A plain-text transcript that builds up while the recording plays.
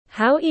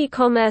How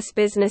e-commerce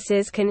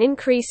businesses can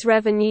increase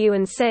revenue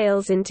and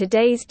sales in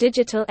today's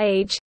digital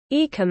age.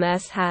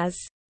 E-commerce has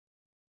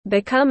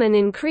become an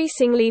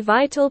increasingly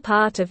vital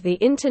part of the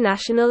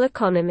international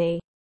economy.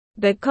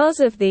 Because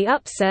of the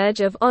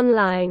upsurge of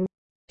online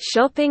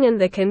shopping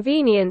and the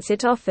convenience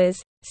it offers,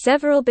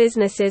 several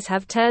businesses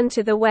have turned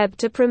to the web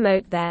to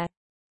promote their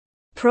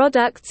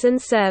products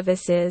and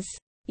services.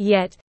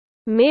 Yet,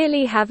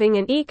 merely having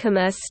an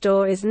e-commerce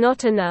store is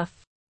not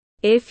enough.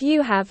 If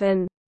you have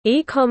an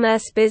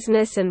e-commerce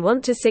business and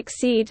want to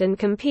succeed and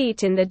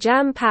compete in the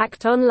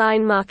jam-packed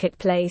online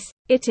marketplace,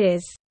 it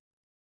is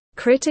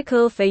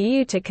critical for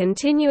you to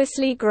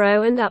continuously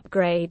grow and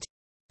upgrade.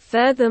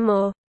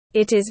 Furthermore,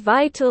 it is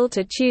vital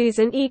to choose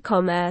an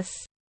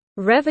e-commerce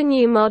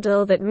revenue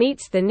model that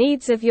meets the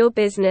needs of your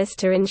business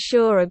to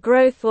ensure a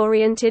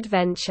growth-oriented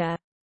venture.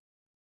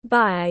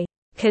 By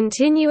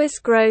continuous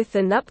growth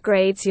and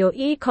upgrades, your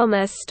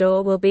e-commerce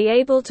store will be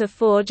able to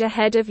forge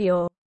ahead of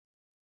your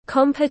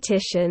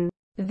competition.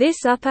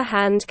 This upper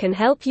hand can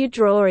help you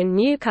draw in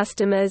new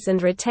customers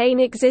and retain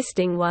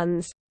existing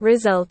ones,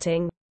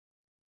 resulting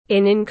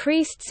in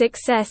increased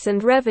success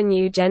and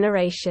revenue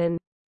generation.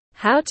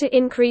 How to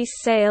increase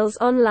sales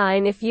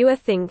online? If you are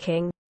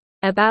thinking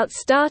about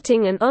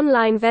starting an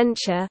online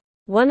venture,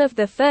 one of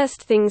the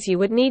first things you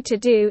would need to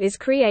do is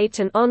create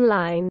an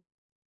online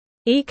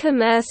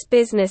e-commerce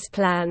business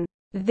plan.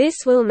 This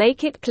will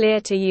make it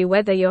clear to you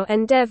whether your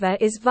endeavor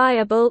is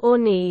viable or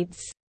needs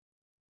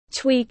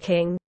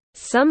tweaking.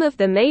 Some of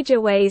the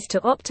major ways to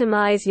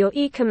optimize your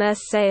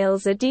e-commerce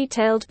sales are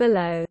detailed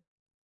below.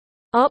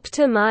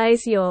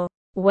 Optimize your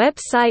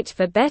website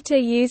for better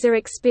user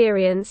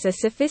experience. A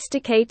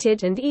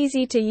sophisticated and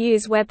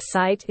easy-to-use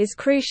website is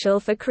crucial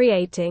for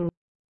creating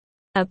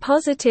a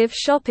positive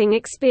shopping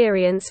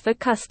experience for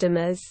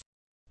customers.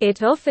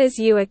 It offers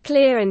you a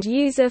clear and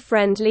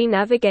user-friendly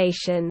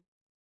navigation,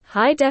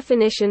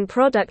 high-definition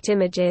product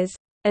images,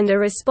 and a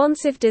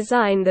responsive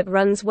design that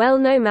runs well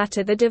no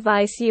matter the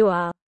device you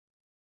are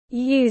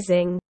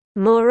using.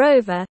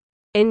 Moreover,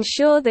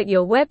 ensure that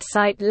your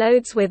website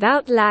loads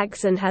without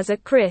lags and has a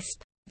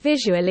crisp,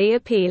 visually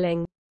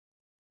appealing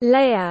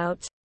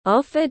layout.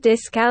 Offer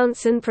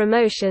discounts and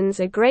promotions.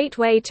 A great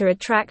way to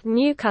attract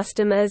new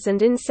customers and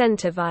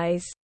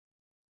incentivize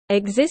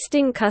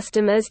existing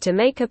customers to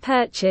make a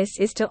purchase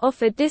is to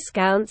offer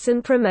discounts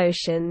and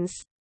promotions.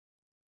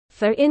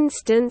 For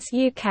instance,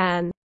 you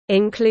can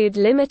include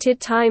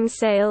limited time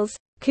sales,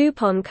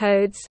 coupon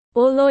codes,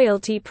 or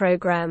loyalty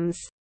programs.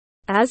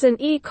 As an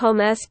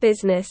e-commerce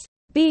business,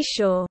 be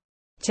sure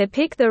to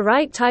pick the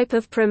right type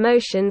of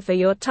promotion for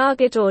your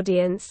target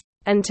audience,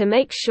 and to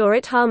make sure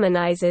it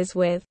harmonizes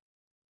with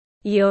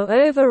your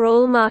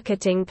overall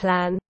marketing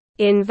plan.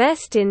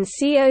 Invest in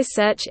SEO.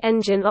 Search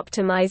engine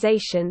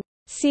optimization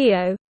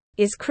 (SEO)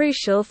 is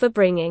crucial for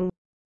bringing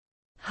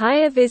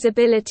higher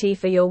visibility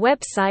for your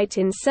website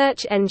in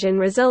search engine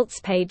results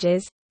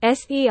pages,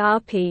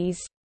 SERPs.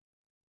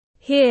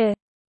 Here,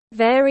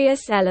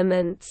 various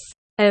elements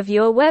of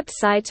your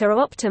website are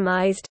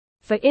optimized,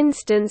 for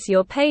instance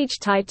your page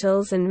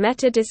titles and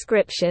meta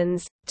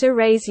descriptions, to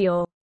raise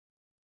your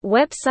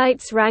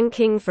website's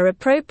ranking for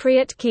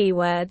appropriate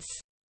keywords.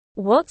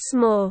 What's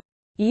more,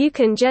 you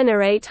can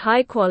generate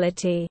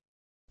high-quality,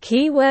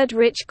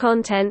 keyword-rich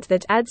content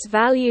that adds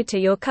value to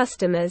your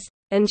customers,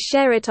 and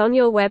share it on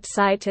your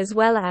website as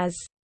well as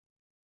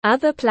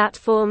other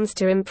platforms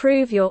to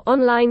improve your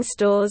online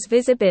store's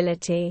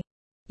visibility.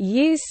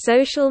 Use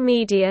social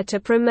media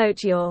to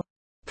promote your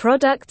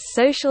products.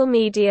 Social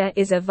media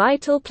is a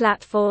vital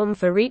platform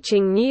for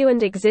reaching new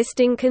and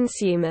existing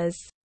consumers.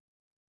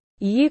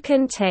 You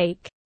can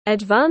take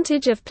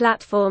advantage of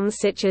platforms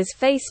such as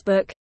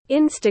Facebook,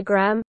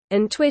 Instagram,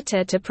 and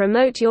Twitter to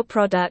promote your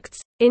products,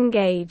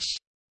 engage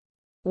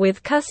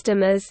with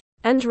customers,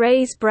 and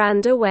raise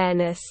brand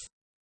awareness.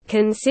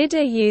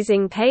 Consider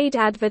using paid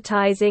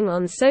advertising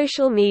on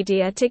social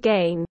media to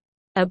gain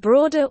a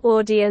broader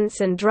audience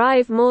and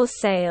drive more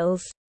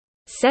sales.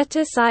 Set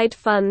aside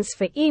funds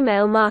for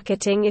email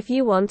marketing. If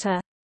you want a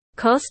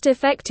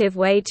cost-effective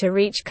way to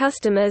reach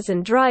customers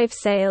and drive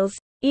sales,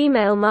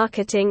 email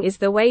marketing is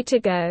the way to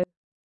go.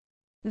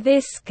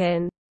 This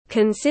can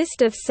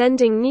consist of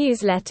sending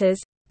newsletters,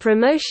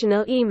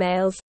 promotional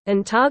emails,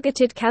 and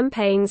targeted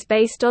campaigns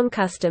based on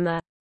customer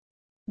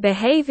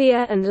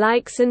behavior and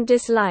likes and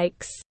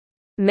dislikes.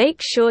 Make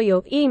sure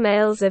your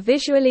emails are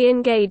visually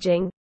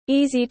engaging,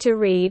 easy to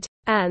read,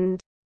 and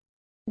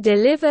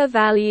deliver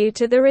value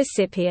to the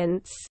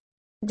recipients.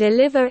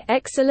 Deliver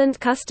excellent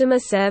customer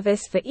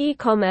service for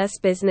e-commerce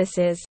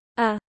businesses.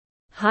 A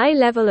high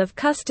level of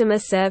customer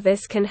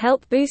service can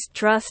help boost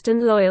trust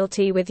and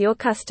loyalty with your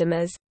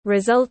customers,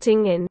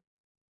 resulting in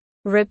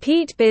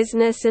repeat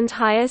business and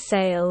higher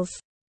sales.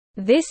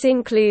 This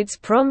includes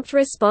prompt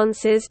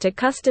responses to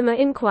customer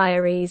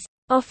inquiries,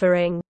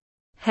 offering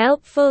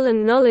helpful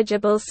and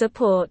knowledgeable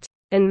support,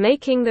 and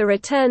making the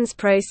returns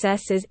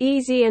process as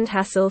easy and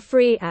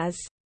hassle-free as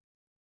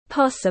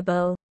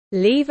possible.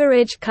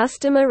 Leverage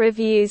customer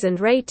reviews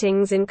and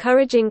ratings.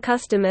 Encouraging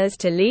customers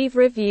to leave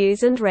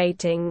reviews and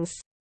ratings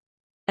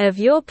of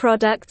your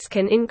products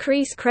can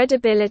increase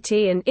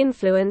credibility and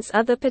influence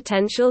other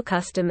potential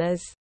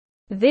customers.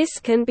 This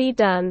can be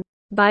done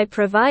by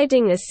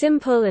providing a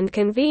simple and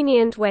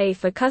convenient way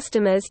for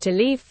customers to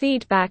leave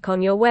feedback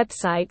on your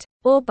website,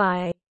 or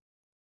by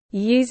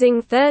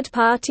using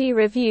third-party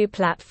review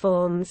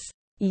platforms.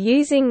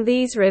 Using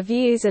these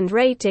reviews and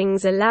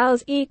ratings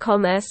allows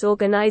e-commerce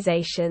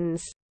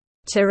organizations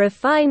to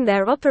refine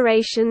their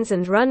operations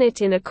and run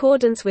it in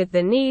accordance with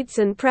the needs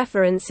and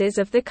preferences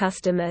of the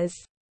customers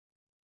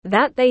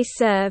that they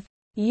serve.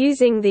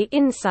 Using the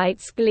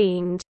insights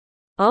gleaned,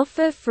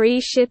 offer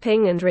free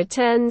shipping and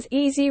returns.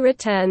 Easy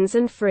returns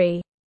and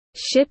free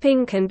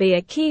shipping can be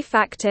a key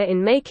factor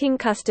in making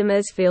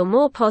customers feel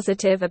more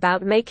positive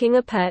about making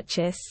a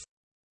purchase.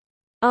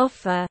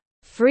 Offer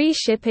free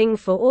shipping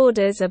for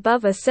orders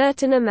above a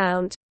certain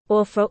amount,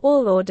 or for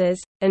all orders,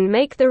 and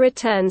make the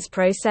returns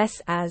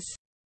process as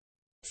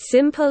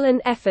simple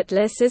and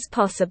effortless as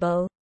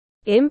possible.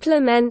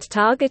 Implement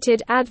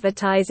targeted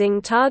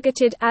advertising.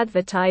 Targeted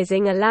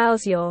advertising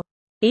allows your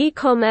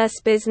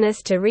e-commerce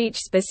business to reach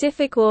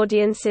specific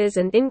audiences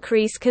and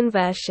increase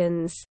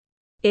conversions.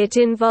 It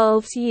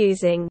involves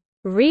using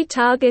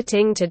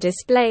retargeting to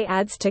display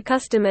ads to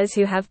customers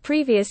who have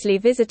previously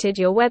visited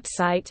your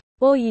website,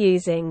 or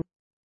using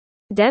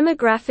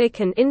demographic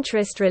and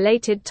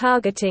interest-related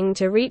targeting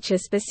to reach a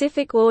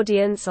specific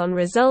audience on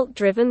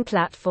result-driven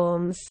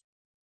platforms.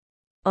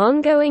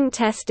 Ongoing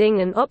testing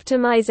and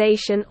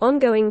optimization.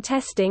 Ongoing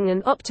testing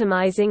and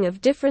optimizing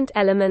of different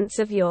elements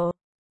of your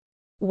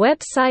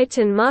website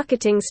and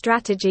marketing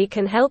strategy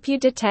can help you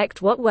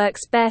detect what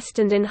works best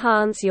and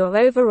enhance your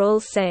overall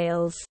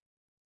sales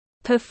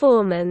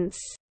performance.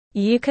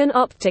 You can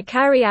opt to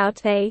carry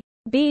out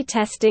A/B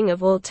testing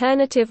of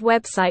alternative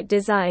website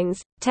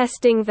designs,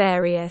 testing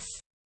various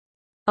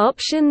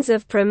options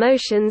of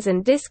promotions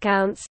and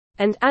discounts,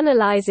 and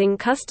analyzing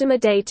customer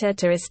data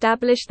to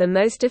establish the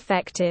most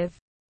effective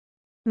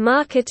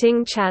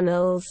marketing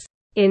channels.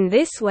 In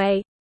this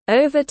way,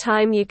 over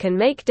time you can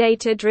make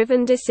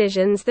data-driven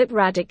decisions that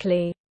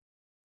radically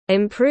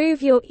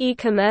improve your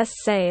e-commerce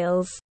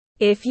sales.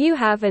 If you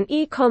have an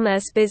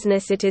e-commerce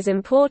business, it is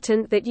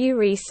important that you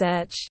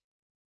research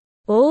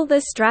all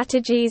the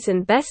strategies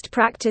and best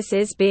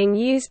practices being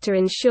used to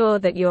ensure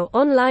that your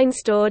online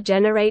store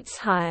generates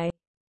high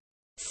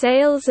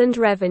sales and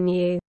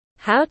revenue.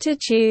 How to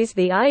choose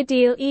the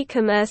ideal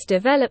e-commerce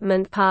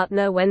development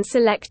partner. When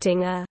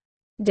selecting a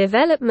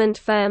development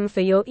firm for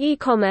your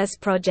e-commerce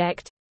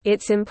project,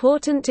 it's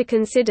important to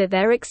consider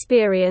their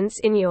experience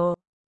in your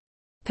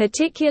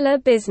particular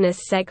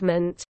business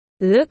segment.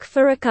 Look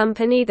for a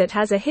company that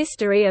has a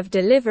history of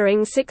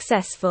delivering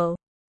successful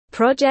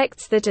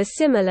projects that are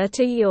similar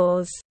to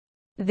yours.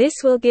 This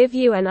will give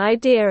you an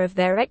idea of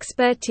their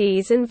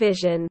expertise and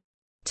vision.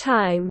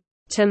 Time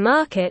to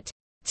market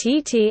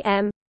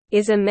 (TTM)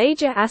 is a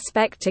major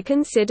aspect to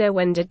consider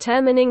when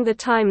determining the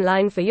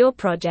timeline for your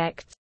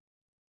project.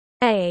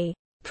 A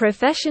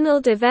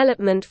professional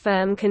development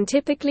firm can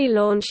typically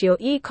launch your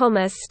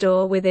e-commerce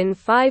store within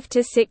 5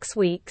 to 6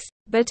 weeks,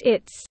 but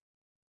it's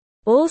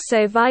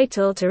also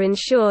vital to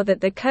ensure that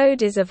the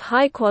code is of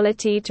high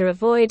quality to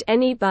avoid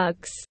any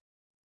bugs.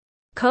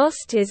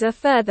 Cost is a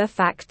further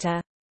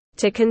factor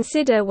to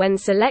consider when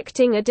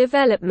selecting a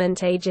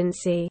development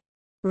agency.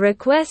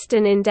 Request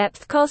an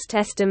in-depth cost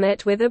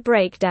estimate with a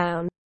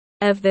breakdown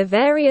of the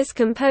various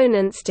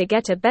components to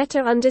get a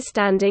better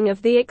understanding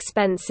of the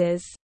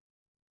expenses.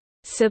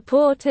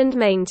 Support and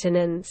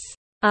maintenance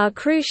are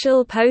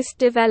crucial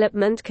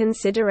post-development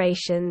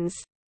considerations.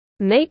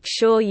 Make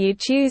sure you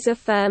choose a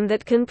firm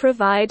that can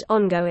provide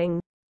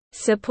ongoing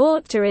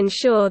support to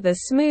ensure the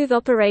smooth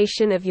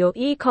operation of your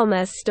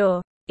e-commerce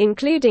store,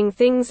 including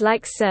things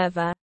like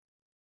server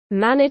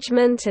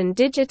management and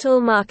digital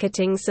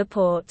marketing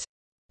support.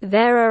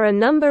 There are a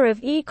number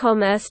of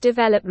e-commerce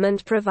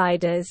development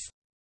providers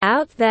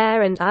out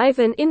there, and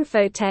Ivan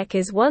Infotech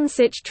is one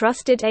such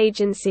trusted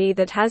agency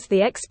that has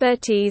the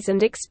expertise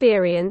and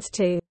experience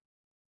to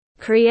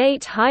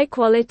create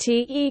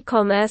high-quality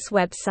e-commerce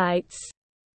websites.